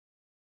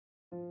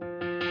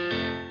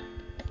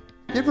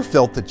You ever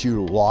felt that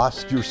you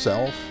lost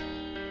yourself?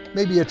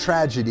 Maybe a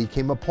tragedy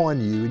came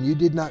upon you and you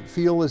did not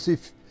feel as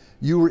if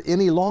you were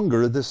any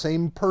longer the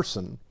same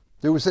person.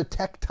 There was a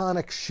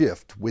tectonic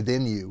shift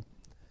within you.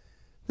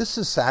 This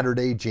is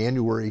Saturday,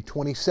 January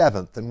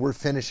 27th, and we're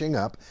finishing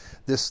up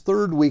this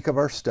third week of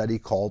our study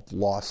called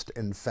Lost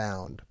and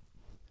Found.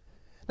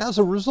 Now, as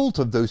a result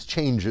of those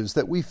changes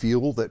that we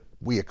feel that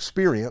we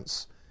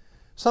experience,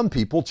 some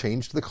people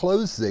change the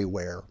clothes they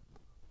wear.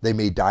 They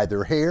may dye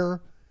their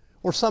hair,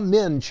 or some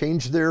men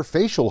change their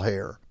facial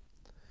hair.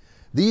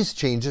 These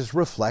changes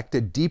reflect a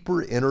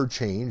deeper inner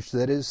change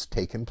that has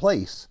taken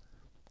place.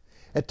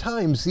 At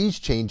times, these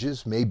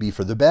changes may be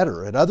for the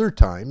better. At other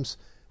times,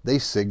 they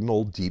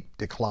signal deep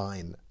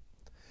decline.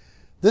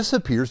 This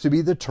appears to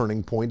be the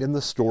turning point in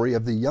the story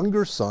of the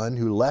younger son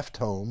who left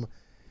home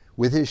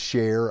with his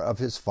share of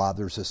his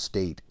father's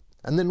estate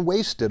and then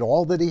wasted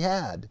all that he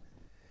had.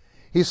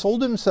 He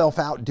sold himself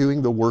out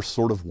doing the worst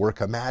sort of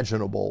work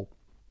imaginable.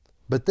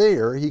 But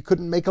there, he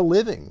couldn't make a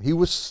living. He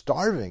was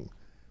starving.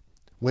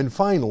 When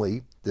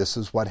finally, this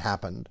is what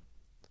happened.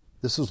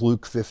 This is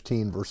Luke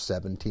 15, verse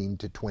 17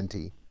 to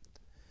 20.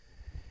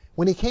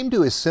 When he came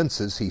to his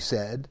senses, he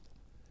said,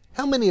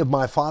 "How many of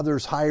my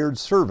father's hired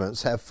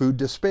servants have food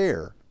to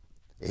spare?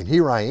 And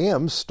here I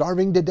am,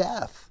 starving to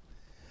death.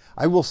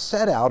 I will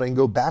set out and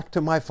go back to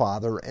my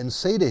father and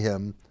say to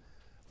him,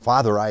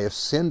 'Father, I have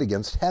sinned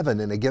against heaven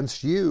and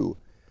against you.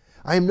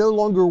 I am no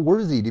longer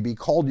worthy to be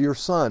called your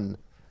son.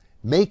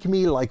 Make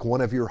me like one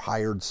of your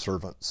hired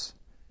servants.'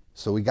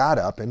 So he got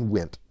up and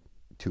went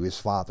to his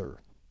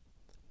father."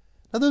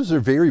 Now those are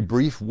very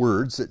brief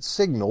words that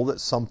signal that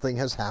something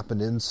has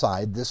happened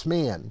inside this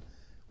man.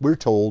 We're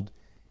told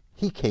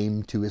he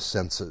came to his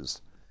senses.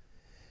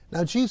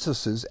 Now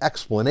Jesus'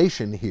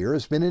 explanation here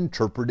has been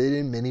interpreted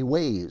in many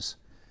ways.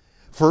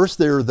 First,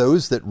 there are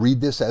those that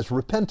read this as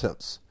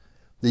repentance.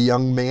 The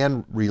young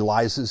man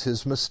realizes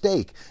his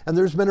mistake, and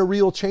there's been a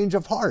real change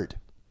of heart.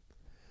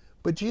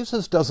 But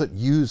Jesus doesn't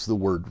use the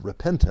word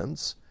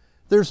repentance.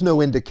 There's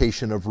no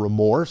indication of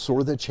remorse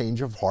or the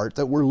change of heart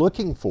that we're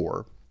looking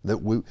for,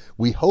 that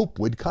we hope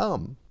would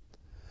come.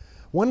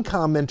 One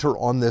commenter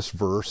on this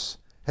verse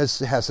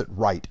has it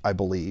right, I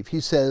believe.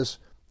 He says,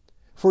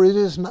 "For it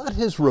is not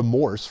his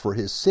remorse for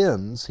his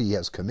sins he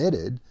has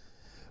committed,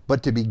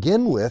 but to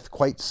begin with,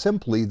 quite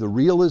simply, the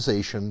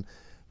realization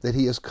that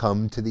he has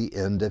come to the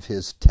end of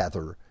his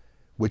tether,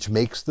 which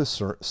makes the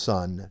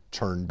son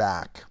turn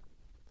back."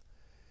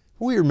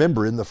 We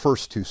remember in the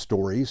first two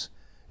stories,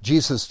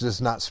 Jesus does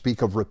not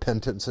speak of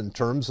repentance in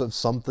terms of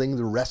something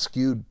the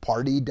rescued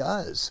party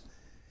does.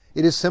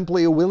 It is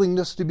simply a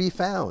willingness to be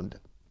found.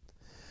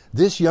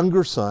 This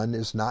younger son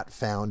is not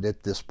found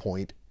at this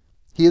point.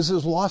 He is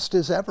as lost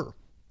as ever.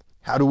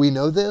 How do we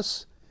know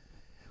this?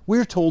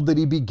 We're told that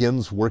he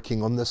begins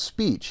working on the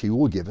speech he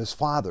will give his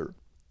father.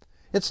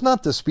 It's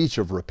not the speech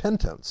of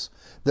repentance,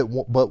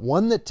 but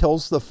one that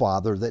tells the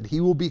father that he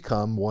will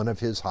become one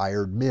of his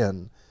hired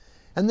men,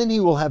 and then he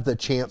will have the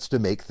chance to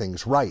make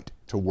things right,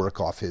 to work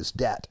off his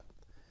debt.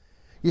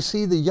 You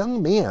see, the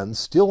young man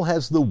still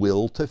has the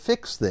will to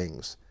fix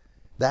things.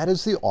 That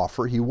is the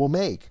offer he will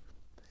make.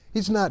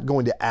 He's not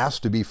going to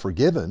ask to be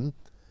forgiven,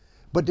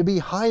 but to be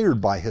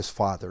hired by his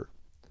father.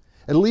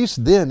 At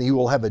least then he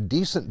will have a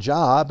decent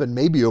job, and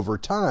maybe over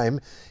time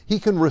he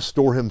can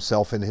restore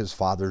himself in his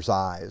father's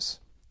eyes.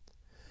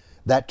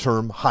 That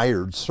term,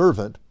 hired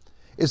servant,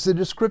 is the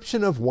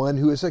description of one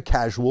who is a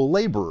casual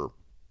laborer,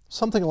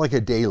 something like a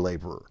day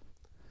laborer.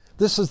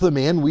 This is the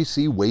man we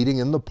see waiting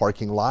in the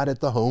parking lot at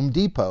the Home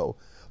Depot,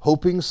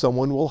 hoping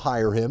someone will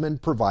hire him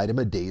and provide him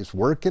a day's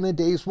work and a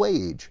day's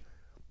wage.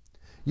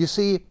 You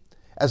see,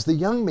 as the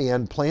young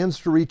man plans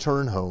to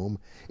return home,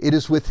 it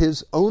is with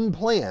his own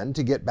plan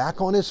to get back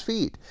on his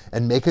feet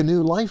and make a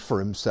new life for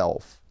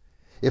himself.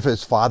 If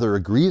his father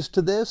agrees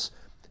to this,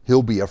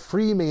 he'll be a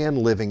free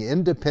man living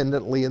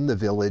independently in the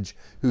village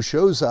who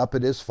shows up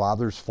at his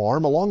father's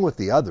farm along with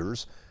the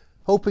others,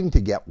 hoping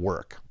to get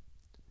work.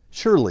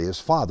 Surely his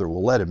father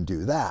will let him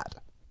do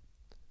that.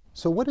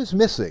 So what is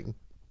missing?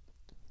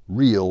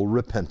 Real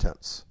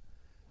repentance.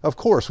 Of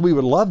course, we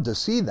would love to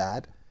see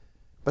that,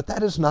 but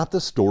that is not the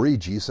story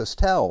Jesus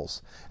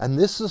tells. And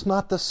this is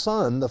not the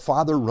son the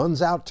father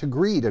runs out to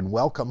greet and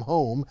welcome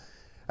home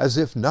as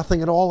if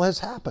nothing at all has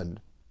happened.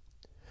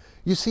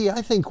 You see,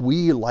 I think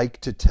we like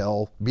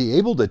to be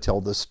able to tell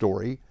the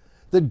story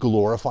that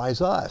glorifies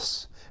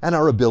us and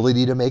our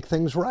ability to make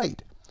things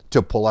right,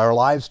 to pull our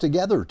lives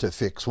together, to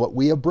fix what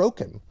we have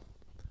broken.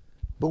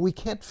 But we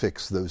can't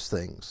fix those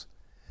things.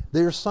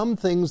 There are some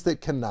things that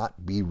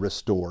cannot be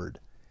restored.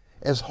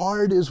 As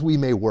hard as we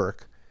may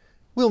work,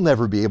 we'll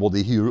never be able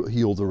to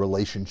heal the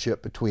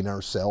relationship between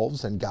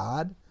ourselves and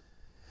God.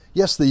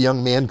 Yes, the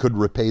young man could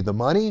repay the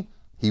money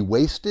he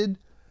wasted,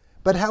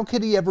 but how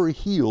could he ever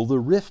heal the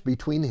rift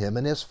between him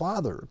and his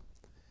father?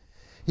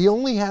 He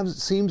only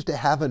seems to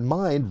have in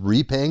mind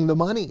repaying the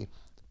money,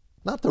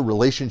 not the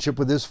relationship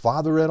with his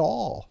father at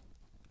all.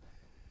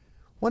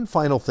 One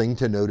final thing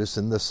to notice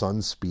in the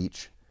son's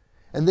speech,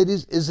 and that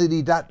is that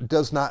he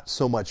does not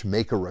so much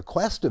make a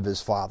request of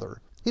his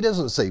father He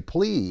doesn't say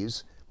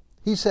please.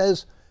 He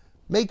says,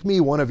 make me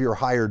one of your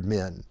hired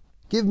men.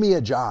 Give me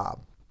a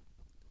job.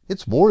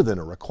 It's more than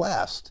a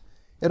request.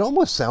 It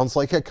almost sounds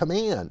like a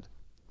command.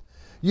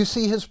 You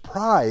see, his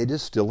pride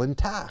is still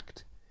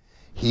intact.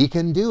 He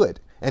can do it,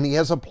 and he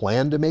has a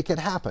plan to make it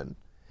happen.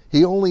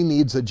 He only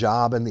needs a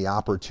job and the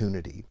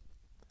opportunity.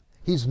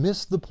 He's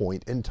missed the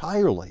point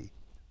entirely.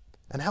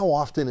 And how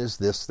often is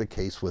this the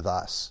case with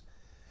us?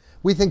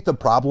 We think the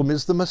problem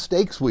is the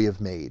mistakes we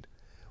have made.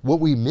 What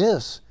we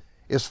miss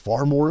is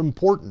far more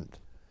important,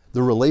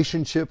 the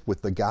relationship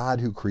with the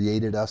God who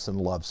created us and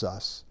loves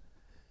us.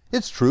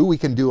 It's true we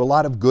can do a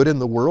lot of good in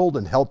the world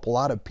and help a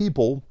lot of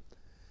people,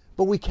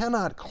 but we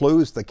cannot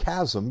close the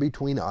chasm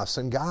between us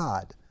and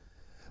God.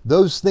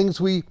 Those things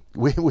we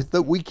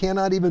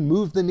cannot even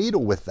move the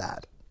needle with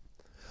that.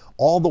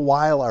 All the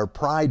while our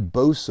pride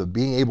boasts of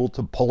being able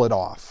to pull it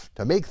off,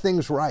 to make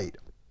things right.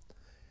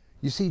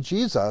 You see,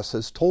 Jesus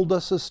has told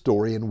us a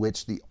story in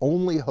which the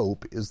only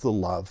hope is the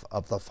love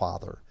of the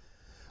Father.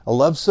 A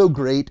love so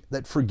great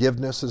that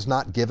forgiveness is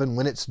not given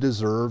when it's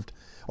deserved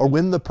or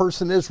when the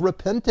person is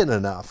repentant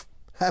enough.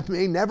 That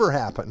may never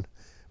happen.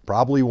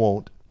 Probably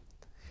won't.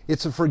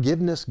 It's a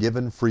forgiveness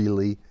given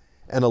freely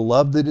and a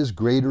love that is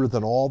greater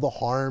than all the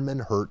harm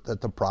and hurt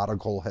that the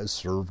prodigal has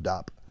served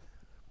up.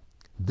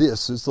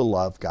 This is the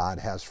love God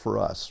has for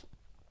us.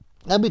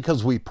 Not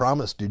because we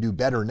promise to do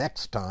better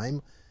next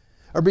time,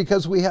 or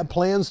because we have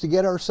plans to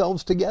get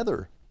ourselves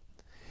together.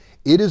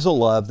 It is a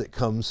love that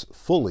comes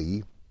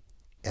fully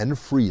and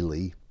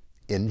freely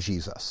in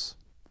Jesus.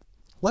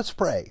 Let's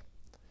pray.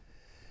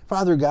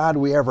 Father God,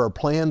 we have our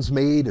plans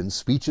made and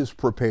speeches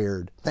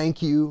prepared.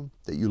 Thank you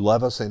that you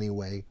love us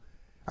anyway.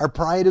 Our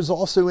pride is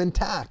also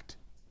intact,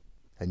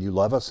 and you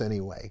love us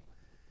anyway.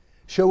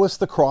 Show us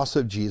the cross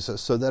of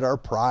Jesus so that our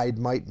pride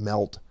might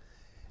melt,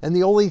 and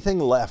the only thing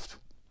left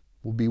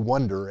will be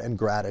wonder and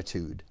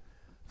gratitude.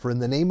 For in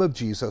the name of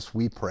Jesus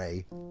we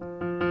pray.